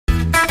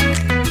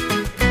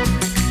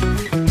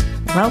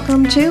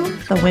Welcome to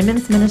the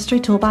Women's Ministry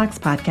Toolbox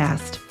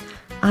Podcast.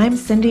 I'm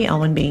Cindy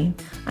Owenby.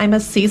 I'm a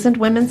seasoned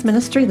women's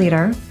ministry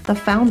leader, the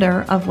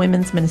founder of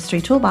Women's Ministry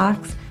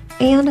Toolbox,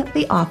 and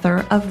the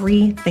author of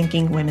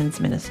Rethinking Women's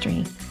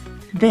Ministry.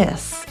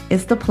 This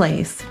is the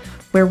place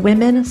where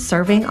women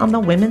serving on the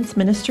women's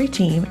ministry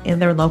team in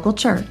their local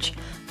church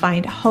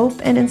find hope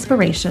and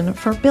inspiration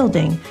for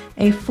building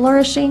a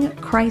flourishing,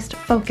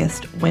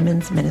 Christ-focused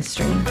women's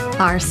ministry.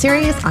 Our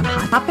series on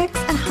hot topics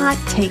and hot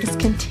takes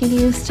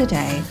continues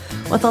today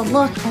with a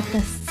look at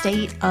the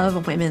state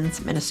of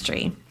women's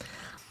ministry.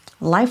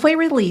 Lifeway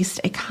released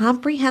a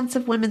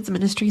comprehensive women's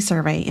ministry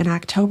survey in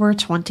October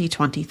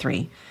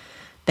 2023.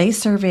 They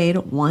surveyed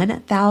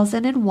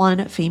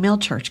 1,001 female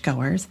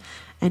churchgoers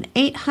and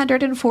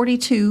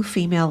 842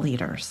 female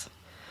leaders.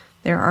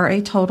 There are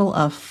a total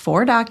of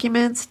 4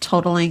 documents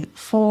totaling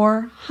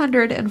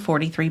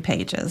 443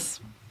 pages.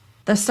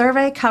 The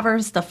survey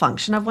covers the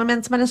function of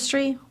women's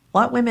ministry,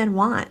 what women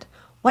want,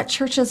 what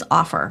churches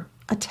offer,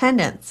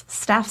 attendance,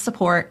 staff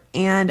support,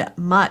 and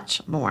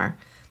much more.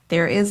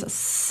 There is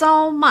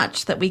so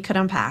much that we could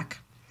unpack.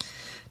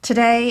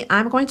 Today,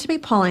 I'm going to be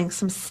pulling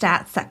some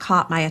stats that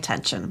caught my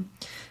attention.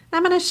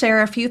 I'm going to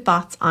share a few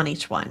thoughts on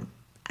each one.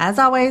 As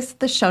always,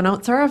 the show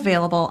notes are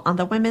available on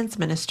the Women's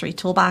Ministry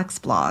Toolbox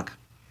blog.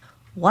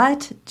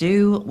 What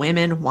do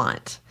women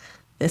want?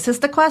 This is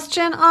the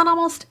question on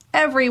almost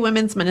every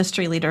women's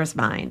ministry leader's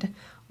mind.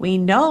 We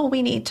know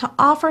we need to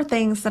offer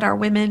things that our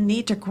women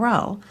need to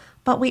grow,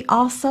 but we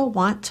also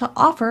want to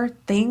offer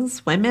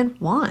things women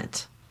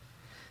want.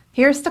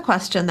 Here's the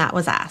question that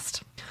was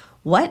asked.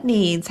 What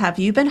needs have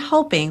you been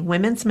hoping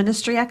women's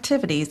ministry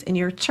activities in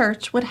your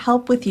church would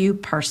help with you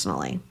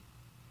personally?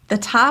 The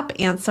top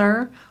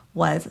answer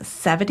was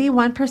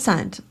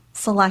 71%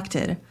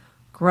 selected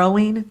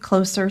growing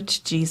closer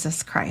to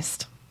Jesus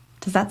Christ.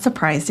 Does that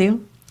surprise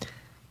you?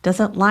 Does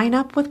it line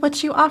up with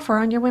what you offer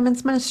on your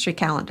women's ministry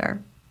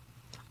calendar?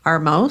 Are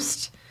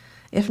most,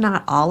 if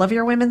not all of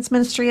your women's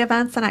ministry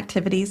events and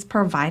activities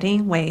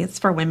providing ways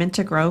for women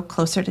to grow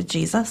closer to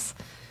Jesus?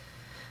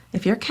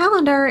 If your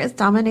calendar is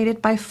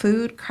dominated by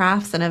food,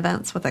 crafts, and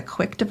events with a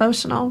quick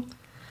devotional,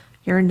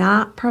 you're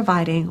not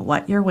providing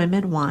what your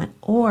women want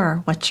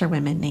or what your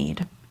women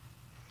need.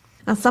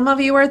 Now, some of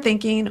you are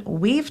thinking,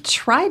 we've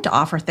tried to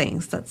offer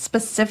things that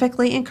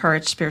specifically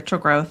encourage spiritual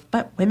growth,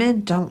 but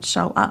women don't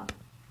show up.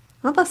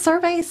 Well, the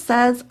survey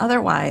says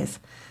otherwise.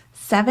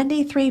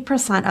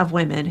 73% of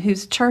women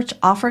whose church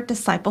offered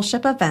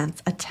discipleship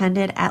events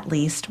attended at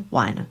least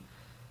one.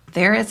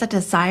 There is a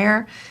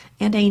desire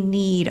and a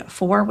need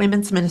for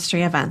women's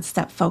ministry events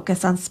that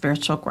focus on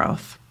spiritual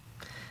growth.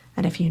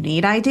 And if you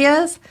need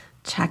ideas,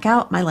 check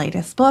out my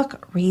latest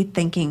book,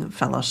 Rethinking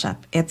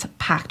Fellowship. It's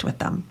packed with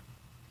them.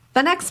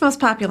 The next most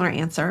popular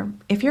answer,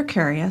 if you're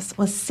curious,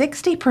 was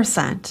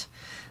 60%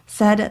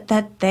 said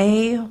that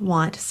they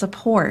want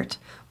support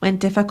when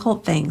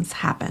difficult things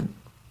happen.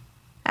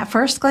 At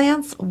first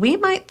glance, we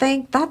might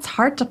think that's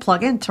hard to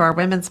plug into our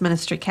women's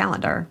ministry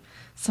calendar.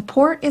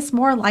 Support is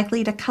more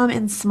likely to come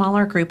in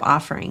smaller group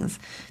offerings,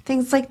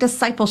 things like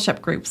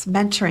discipleship groups,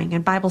 mentoring,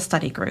 and Bible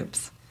study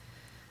groups.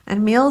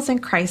 And meals in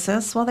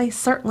crisis, while they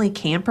certainly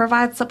can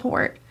provide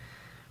support,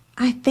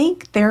 I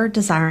think they're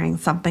desiring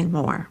something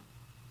more.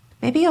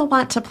 Maybe you'll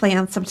want to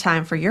plan some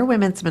time for your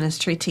women's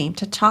ministry team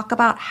to talk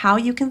about how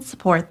you can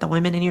support the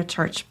women in your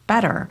church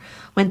better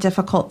when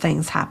difficult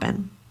things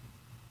happen.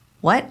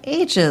 What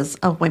ages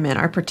of women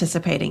are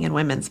participating in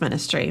women's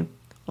ministry?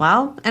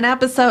 Well, in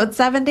episode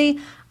 70,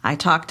 I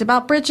talked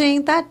about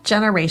bridging that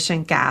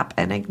generation gap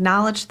and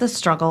acknowledged the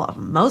struggle of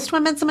most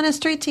women's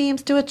ministry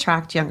teams to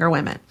attract younger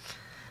women.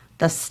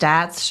 The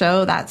stats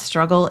show that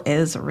struggle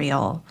is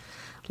real.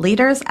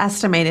 Leaders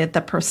estimated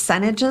the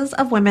percentages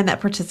of women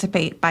that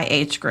participate by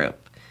age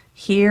group.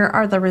 Here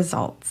are the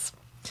results.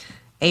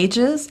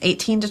 Ages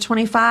 18 to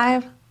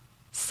 25,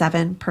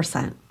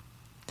 7%.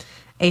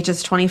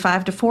 Ages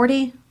 25 to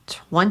 40,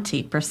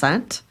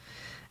 20%.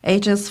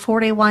 Ages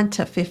 41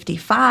 to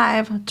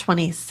 55,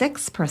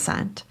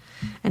 26%.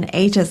 And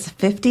ages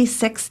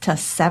 56 to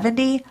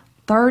 70,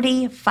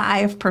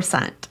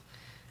 35%.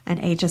 And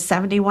ages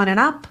 71 and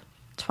up,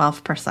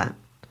 12%.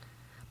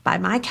 By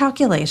my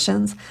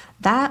calculations,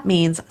 that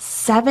means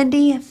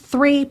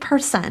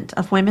 73%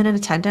 of women in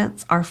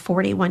attendance are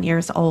 41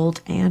 years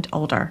old and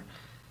older.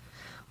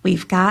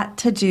 We've got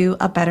to do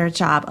a better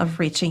job of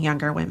reaching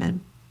younger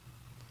women.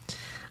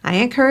 I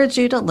encourage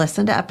you to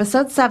listen to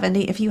episode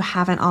 70 if you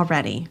haven't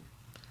already.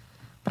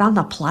 But on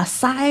the plus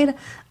side,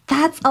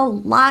 that's a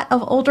lot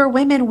of older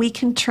women we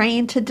can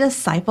train to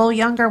disciple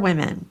younger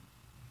women.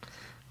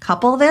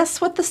 Couple this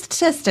with the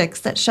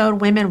statistics that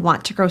showed women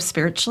want to grow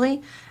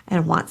spiritually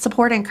and want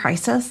support in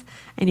crisis,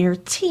 and your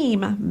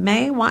team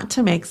may want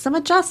to make some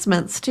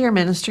adjustments to your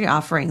ministry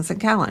offerings and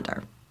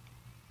calendar.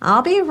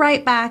 I'll be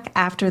right back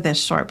after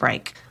this short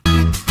break.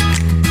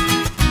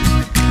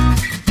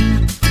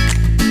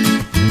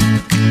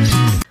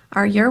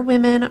 Are your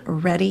women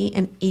ready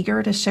and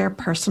eager to share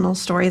personal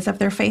stories of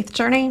their faith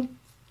journey?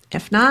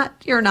 If not,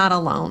 you're not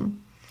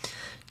alone.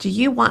 Do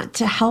you want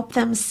to help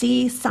them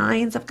see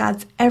signs of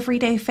God's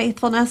everyday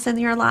faithfulness in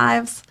your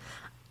lives?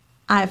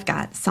 I've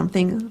got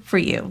something for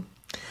you.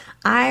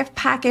 I've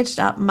packaged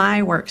up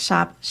my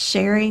workshop,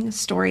 Sharing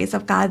Stories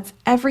of God's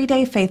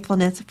Everyday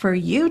Faithfulness, for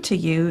you to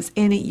use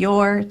in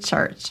your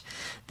church.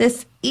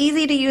 This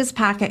easy-to-use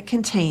packet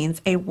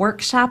contains a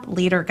workshop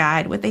leader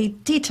guide with a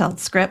detailed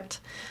script.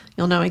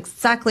 You'll know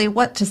exactly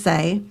what to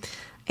say,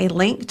 a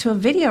link to a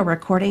video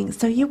recording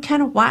so you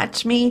can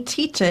watch me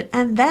teach it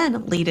and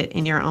then lead it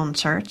in your own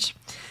church.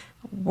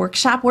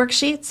 Workshop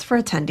worksheets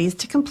for attendees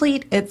to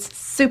complete. It's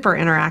super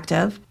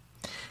interactive.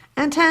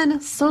 And 10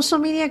 social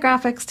media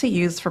graphics to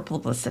use for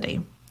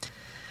publicity.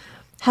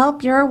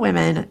 Help your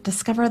women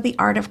discover the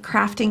art of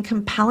crafting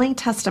compelling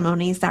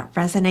testimonies that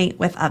resonate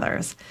with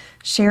others.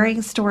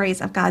 Sharing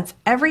Stories of God's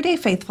Everyday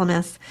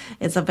Faithfulness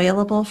is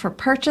available for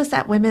purchase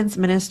at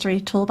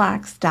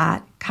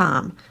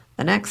womensministrytoolbox.com.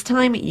 The next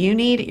time you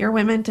need your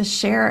women to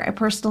share a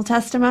personal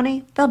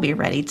testimony, they'll be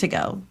ready to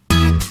go.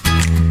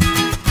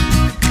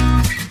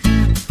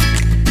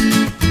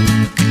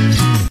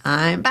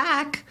 I'm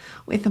back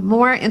with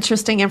more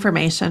interesting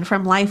information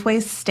from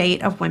Lifeway's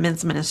State of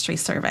Women's Ministry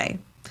survey.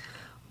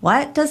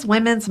 What does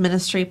women's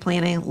ministry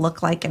planning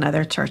look like in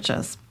other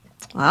churches?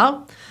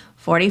 Well,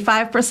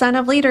 45%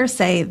 of leaders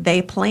say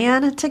they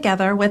plan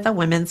together with a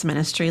women's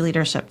ministry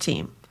leadership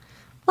team.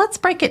 Let's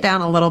break it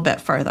down a little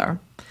bit further.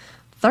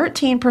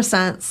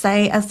 13%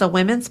 say as the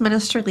women's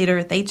ministry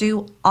leader, they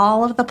do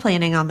all of the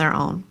planning on their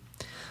own.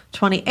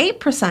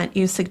 28%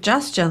 use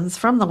suggestions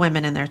from the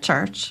women in their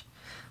church.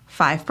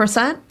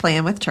 5%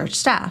 plan with church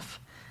staff.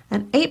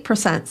 And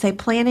 8% say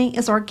planning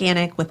is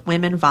organic with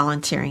women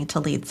volunteering to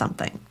lead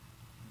something.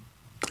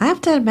 I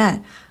have to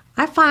admit,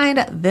 I find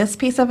this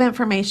piece of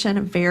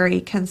information very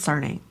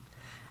concerning.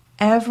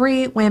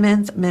 Every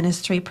women's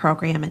ministry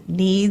program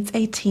needs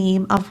a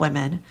team of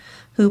women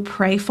who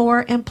pray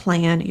for and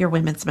plan your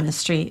women's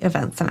ministry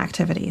events and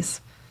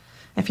activities.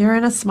 If you're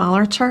in a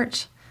smaller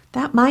church,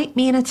 that might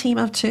mean a team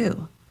of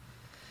 2.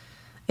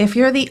 If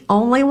you're the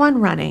only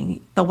one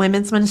running the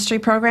women's ministry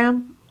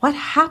program, what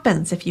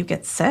happens if you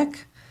get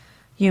sick,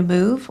 you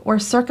move, or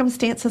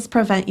circumstances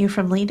prevent you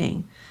from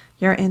leading?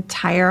 Your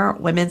entire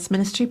women's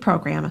ministry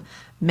program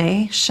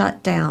may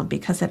shut down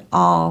because it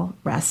all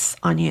rests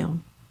on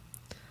you.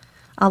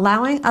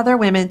 Allowing other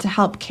women to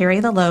help carry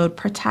the load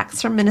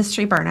protects from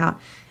ministry burnout,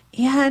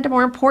 and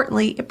more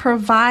importantly, it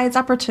provides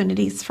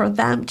opportunities for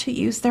them to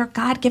use their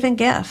God-given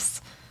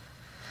gifts.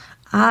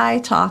 I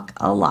talk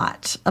a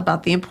lot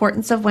about the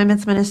importance of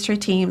women's ministry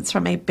teams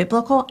from a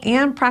biblical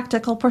and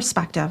practical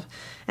perspective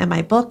in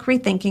my book,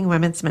 Rethinking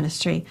Women's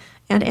Ministry,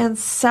 and in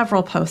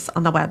several posts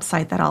on the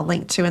website that I'll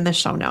link to in the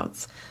show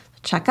notes.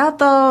 Check out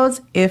those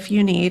if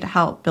you need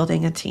help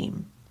building a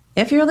team.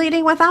 If you're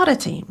leading without a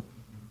team,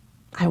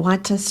 I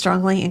want to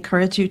strongly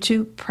encourage you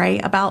to pray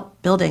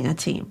about building a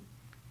team.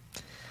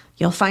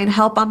 You'll find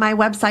help on my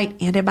website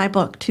and in my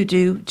book to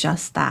do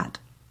just that.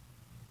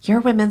 Your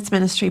women's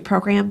ministry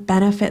program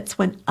benefits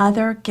when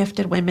other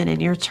gifted women in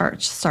your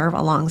church serve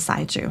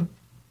alongside you.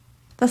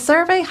 The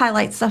survey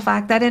highlights the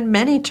fact that in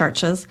many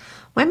churches,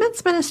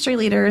 women's ministry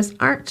leaders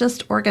aren't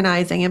just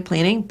organizing and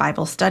planning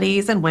Bible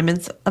studies and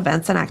women's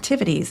events and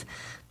activities.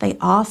 They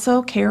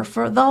also care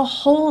for the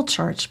whole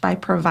church by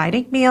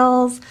providing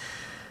meals,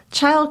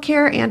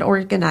 childcare, and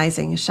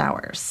organizing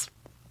showers.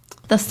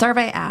 The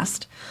survey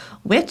asked,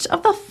 which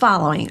of the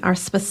following are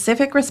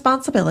specific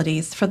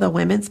responsibilities for the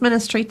women's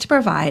ministry to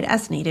provide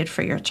as needed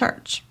for your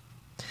church?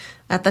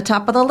 At the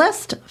top of the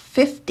list,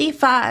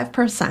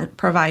 55%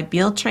 provide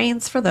meal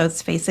trains for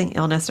those facing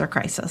illness or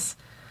crisis.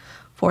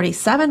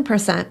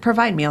 47%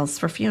 provide meals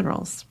for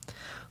funerals.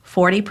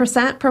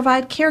 40%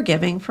 provide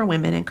caregiving for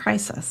women in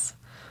crisis.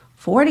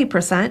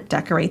 40%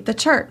 decorate the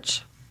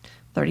church.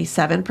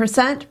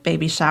 37%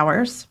 baby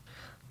showers.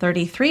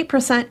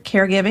 33%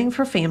 caregiving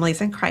for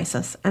families in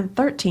crisis, and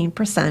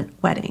 13%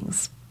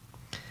 weddings.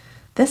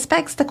 This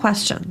begs the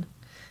question,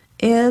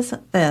 is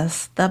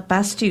this the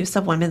best use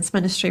of women's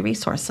ministry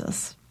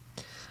resources?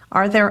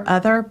 Are there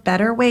other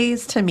better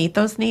ways to meet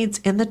those needs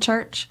in the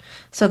church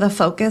so the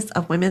focus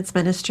of women's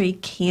ministry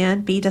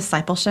can be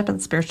discipleship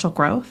and spiritual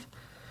growth?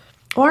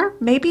 Or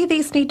maybe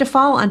these need to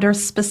fall under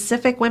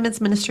specific women's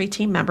ministry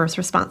team members'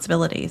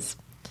 responsibilities.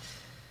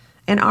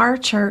 In our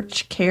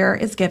church, care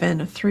is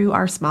given through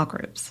our small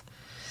groups.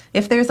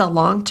 If there's a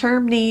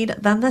long-term need,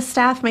 then the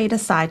staff may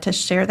decide to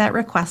share that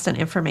request and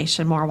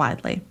information more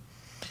widely.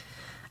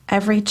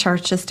 Every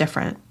church is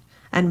different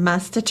and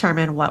must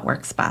determine what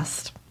works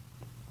best.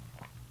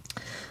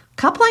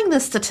 Coupling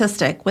this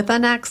statistic with the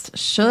next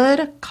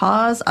should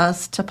cause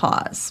us to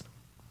pause.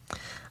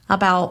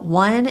 About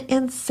 1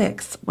 in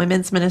 6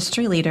 women's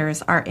ministry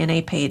leaders are in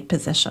a paid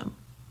position.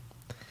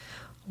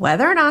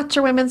 Whether or not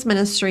your women's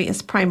ministry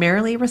is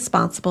primarily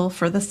responsible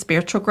for the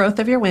spiritual growth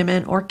of your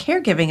women or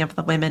caregiving of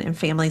the women and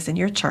families in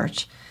your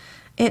church,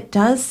 it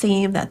does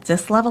seem that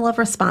this level of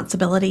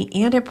responsibility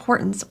and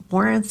importance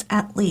warrants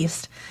at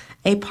least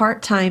a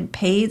part-time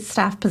paid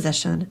staff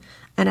position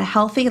and a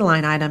healthy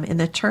line item in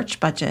the church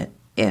budget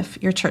if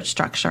your church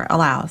structure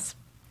allows.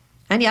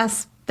 And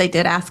yes, they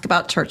did ask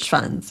about church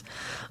funds.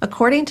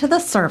 According to the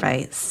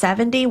survey,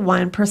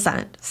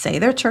 71% say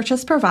their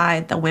churches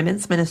provide the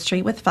women's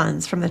ministry with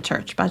funds from the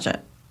church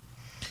budget.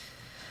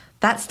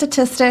 That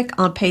statistic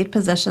on paid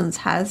positions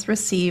has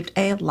received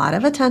a lot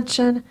of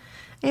attention,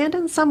 and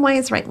in some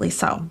ways, rightly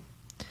so.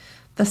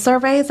 The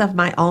surveys of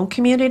my own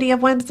community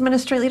of women's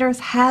ministry leaders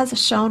has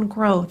shown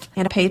growth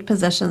in paid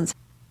positions.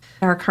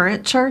 Our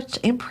current church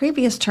and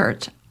previous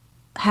church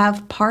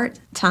have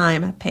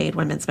part-time paid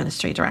women's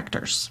ministry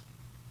directors.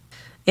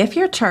 If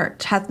your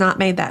church has not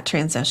made that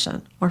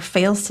transition or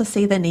fails to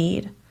see the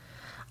need,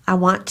 I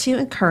want to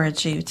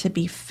encourage you to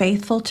be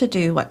faithful to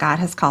do what God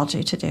has called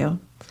you to do.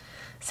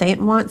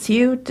 Satan wants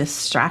you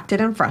distracted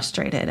and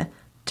frustrated.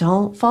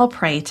 Don't fall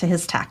prey to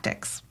his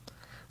tactics.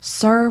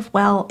 Serve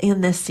well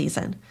in this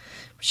season.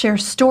 Share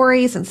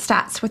stories and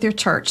stats with your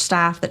church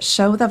staff that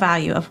show the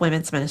value of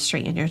women's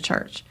ministry in your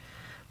church.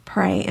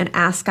 Pray and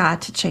ask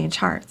God to change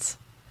hearts.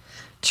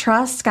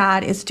 Trust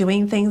God is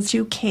doing things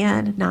you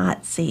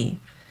cannot see.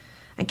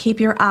 And keep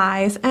your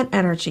eyes and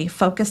energy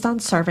focused on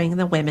serving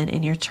the women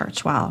in your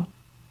church well.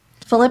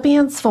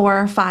 Philippians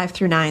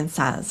 4:5-9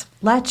 says,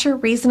 "Let your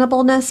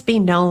reasonableness be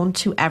known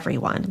to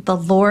everyone. The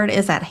Lord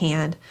is at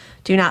hand.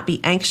 Do not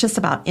be anxious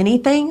about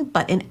anything,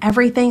 but in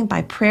everything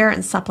by prayer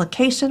and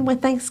supplication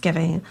with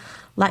thanksgiving,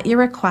 let your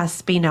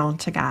requests be known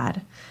to God.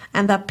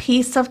 And the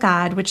peace of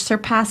God, which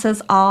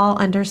surpasses all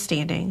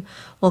understanding,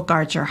 will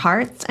guard your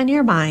hearts and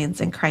your minds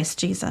in Christ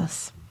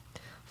Jesus.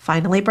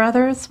 Finally,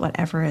 brothers,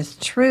 whatever is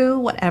true,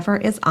 whatever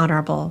is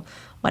honorable,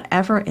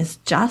 whatever is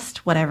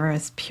just, whatever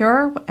is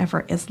pure,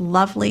 whatever is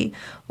lovely,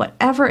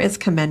 whatever is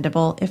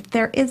commendable, if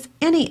there is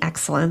any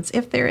excellence,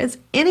 if there is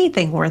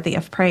anything worthy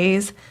of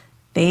praise,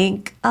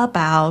 think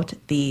about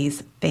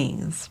these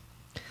things.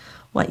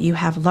 What you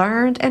have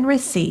learned and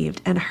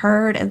received and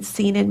heard and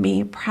seen in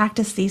me,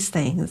 practice these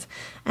things,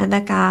 and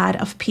the God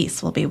of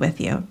peace will be with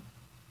you."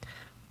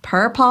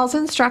 Per Paul's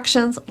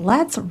instructions,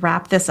 let's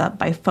wrap this up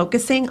by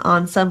focusing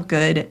on some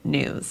good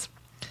news.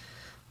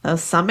 Though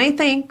some may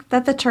think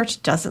that the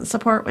church doesn't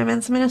support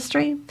women's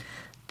ministry,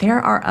 there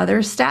are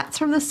other stats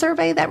from the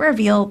survey that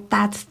reveal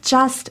that's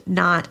just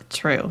not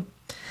true.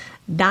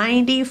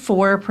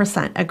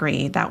 94%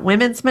 agree that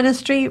women's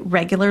ministry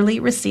regularly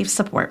receives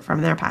support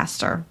from their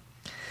pastor.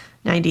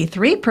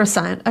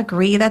 93%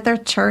 agree that their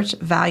church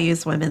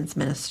values women's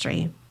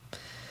ministry.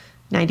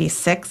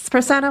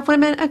 96% of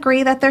women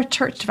agree that their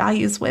church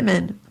values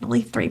women.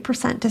 Only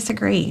 3%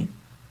 disagree.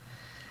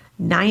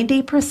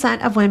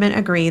 90% of women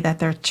agree that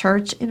their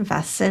church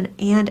invests in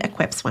and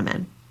equips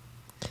women.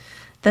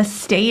 The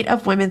state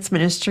of women's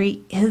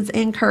ministry is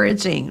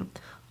encouraging.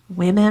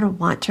 Women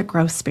want to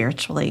grow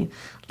spiritually.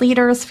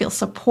 Leaders feel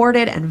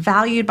supported and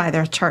valued by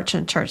their church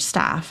and church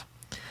staff.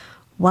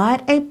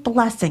 What a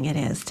blessing it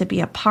is to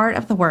be a part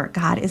of the work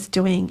God is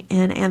doing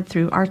in and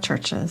through our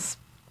churches.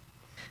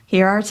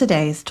 Here are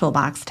today's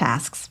toolbox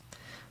tasks.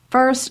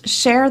 First,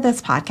 share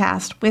this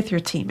podcast with your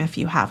team if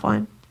you have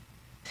one.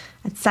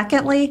 And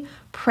secondly,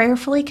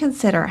 prayerfully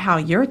consider how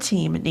your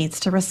team needs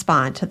to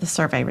respond to the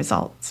survey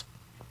results.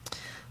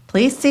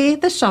 Please see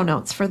the show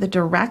notes for the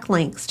direct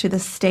links to the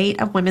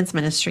State of Women's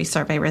Ministry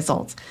survey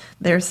results.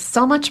 There's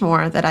so much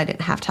more that I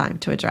didn't have time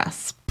to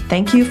address.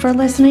 Thank you for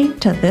listening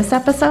to this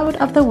episode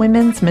of the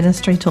Women's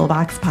Ministry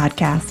Toolbox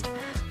podcast.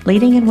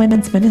 Leading in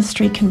women's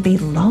ministry can be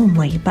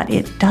lonely, but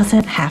it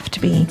doesn't have to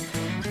be.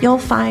 You'll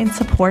find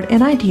support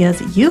and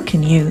ideas you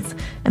can use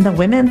in the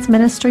Women's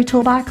Ministry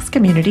Toolbox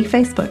Community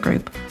Facebook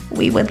group.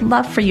 We would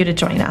love for you to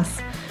join us.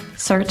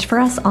 Search for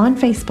us on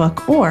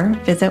Facebook or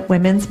visit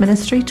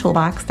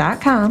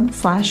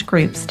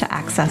womensministrytoolbox.com/groups to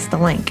access the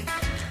link.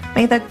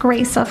 May the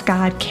grace of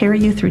God carry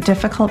you through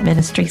difficult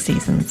ministry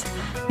seasons.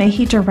 May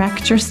He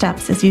direct your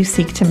steps as you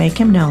seek to make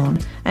Him known,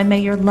 and may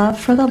your love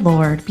for the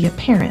Lord be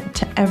apparent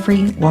to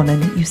every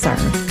woman you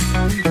serve.